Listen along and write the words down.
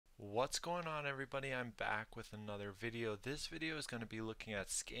What's going on, everybody? I'm back with another video. This video is going to be looking at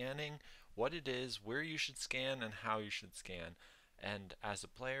scanning, what it is, where you should scan, and how you should scan. And as a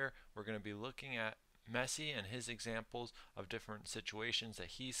player, we're going to be looking at Messi and his examples of different situations that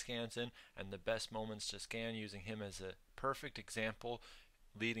he scans in and the best moments to scan, using him as a perfect example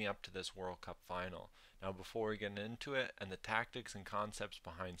leading up to this World Cup final. Now, before we get into it and the tactics and concepts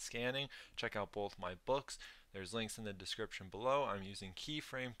behind scanning, check out both my books. There's links in the description below. I'm using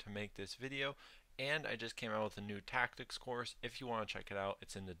Keyframe to make this video, and I just came out with a new tactics course. If you want to check it out,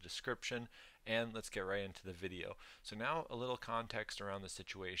 it's in the description. And let's get right into the video. So now a little context around the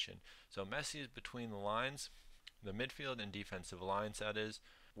situation. So Messi is between the lines, the midfield and defensive lines, that is,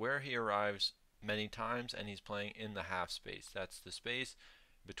 where he arrives many times, and he's playing in the half space. That's the space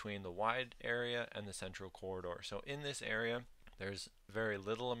between the wide area and the central corridor. So in this area, there's very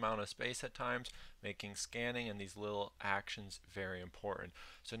little amount of space at times, making scanning and these little actions very important.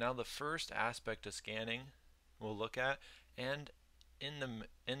 So now the first aspect of scanning we'll look at, and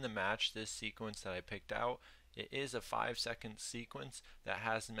in the match, this sequence that I picked out, it is a 5-second sequence that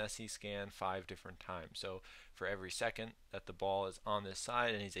has Messi scan 5 different times. So for every second that the ball is on this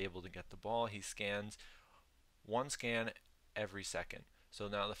side and he's able to get the ball, he scans one scan every second. So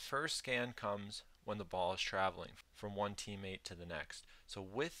now the first scan comes when the ball is traveling from one teammate to the next. So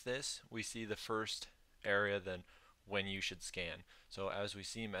with this, we see the first area then when you should scan. So as we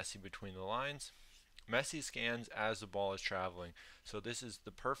see Messi between the lines, Messi scans as the ball is traveling. So this is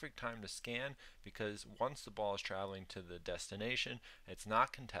the perfect time to scan, because once the ball is traveling to the destination, it's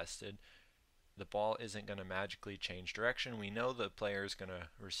not contested. The ball isn't going to magically change direction. We know the player is going to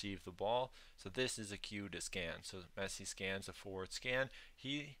receive the ball, so this is a cue to scan. So Messi scans a forward scan.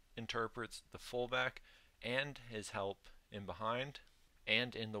 He interprets the fullback and his help in behind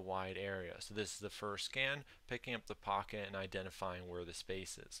and in the wide area. So this is the first scan, picking up the pocket and identifying where the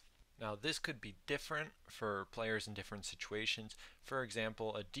space is. Now this could be different for players in different situations. For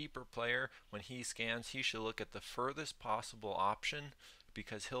example, a deeper player, when he scans, he should look at the furthest possible option,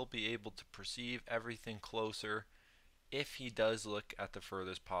 because he'll be able to perceive everything closer if he does look at the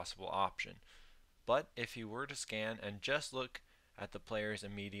furthest possible option. But if he were to scan and just look at the players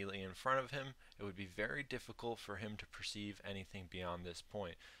immediately in front of him, it would be very difficult for him to perceive anything beyond this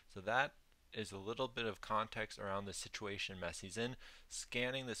point. So that is a little bit of context around the situation Messi's in,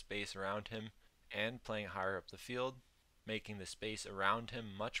 scanning the space around him and playing higher up the field, making the space around him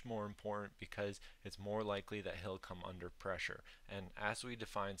much more important, because it's more likely that he'll come under pressure. And as we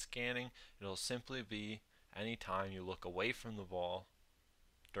define scanning, it'll simply be any time you look away from the ball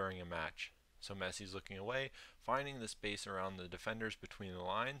during a match. So Messi's looking away, finding the space around the defenders between the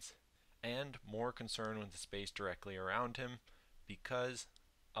lines, and more concerned with the space directly around him because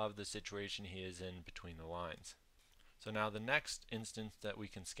of the situation he is in between the lines. So now the next instance that we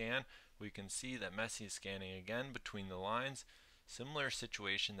can scan, we can see that Messi is scanning again between the lines. Similar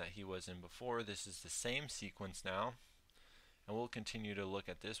situation that he was in before. This is the same sequence now. And we'll continue to look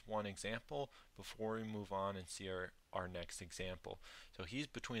at this one example before we move on and see our next example. So he's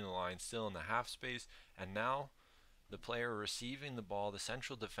between the lines, still in the half space, and now the player receiving the ball, the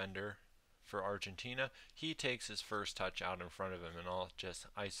central defender for Argentina, he takes his first touch out in front of him, and I'll just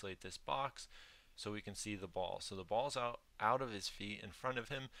isolate this box so we can see the ball. So the ball's out of his feet in front of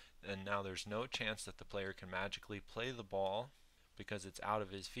him, and now there's no chance that the player can magically play the ball because it's out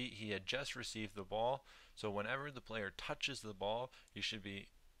of his feet. He had just received the ball. So whenever the player touches the ball, you should be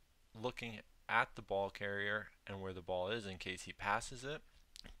looking at the ball carrier and where the ball is in case he passes it.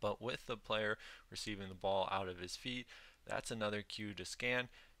 But with the player receiving the ball out of his feet, that's another cue to scan.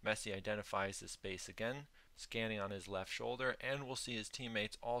 Messi identifies the space again, scanning on his left shoulder, and we'll see his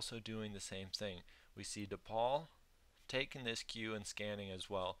teammates also doing the same thing. We see DePaul taking this cue and scanning as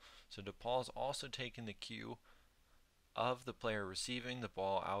well. So DePaul is also taking the cue of the player receiving the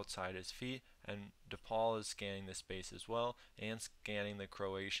ball outside his feet, and DePaul is scanning the space as well, and scanning the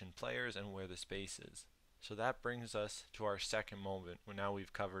Croatian players and where the space is. So that brings us to our second moment. Now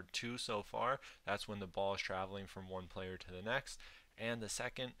we've covered two so far. That's when the ball is traveling from one player to the next, and the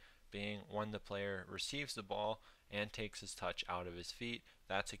second being when the player receives the ball and takes his touch out of his feet.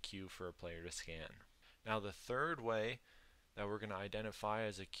 That's a cue for a player to scan. Now the third way that we're going to identify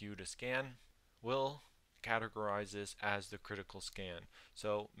as a cue to scan, we'll categorize this as the critical scan.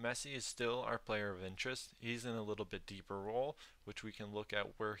 So Messi is still our player of interest. He's in a little bit deeper role, which we can look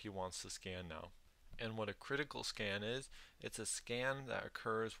at where he wants to scan now. And what a critical scan is, it's a scan that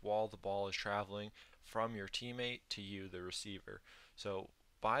occurs while the ball is traveling from your teammate to you, the receiver. So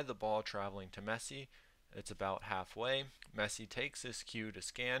by the ball traveling to Messi, it's about halfway. Messi takes this cue to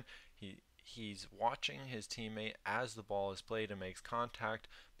scan. he's watching his teammate as the ball is played and makes contact,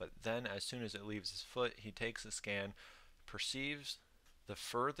 but then as soon as it leaves his foot, he takes a scan, perceives the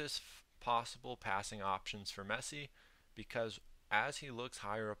furthest possible passing options for Messi, because as he looks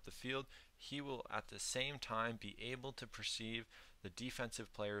higher up the field, he will at the same time be able to perceive the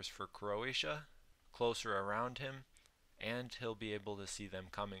defensive players for Croatia closer around him, and he'll be able to see them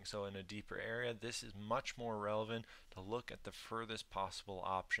coming. So in a deeper area, this is much more relevant to look at the furthest possible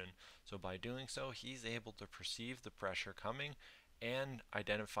option. So by doing so, he's able to perceive the pressure coming and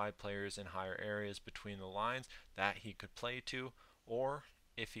identify players in higher areas between the lines that he could play to, or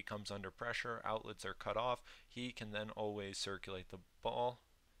if he comes under pressure, outlets are cut off, he can then always circulate the ball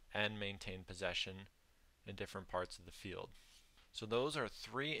and maintain possession in different parts of the field. So those are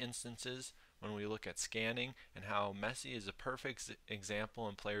three instances when we look at scanning, and how Messi is a perfect example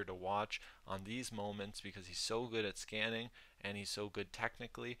and player to watch on these moments because he's so good at scanning and he's so good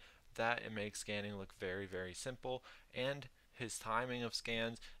technically that it makes scanning look very, very simple, and his timing of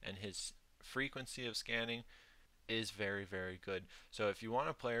scans and his frequency of scanning is very, very good. So if you want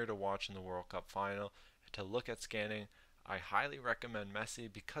a player to watch in the World Cup final to look at scanning, I highly recommend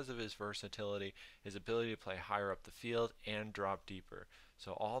Messi because of his versatility, his ability to play higher up the field and drop deeper.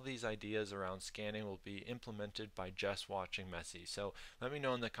 So all these ideas around scanning will be implemented by just watching Messi. So let me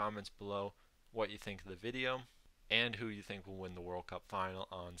know in the comments below what you think of the video and who you think will win the World Cup final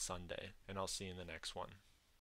on Sunday. And I'll see you in the next one.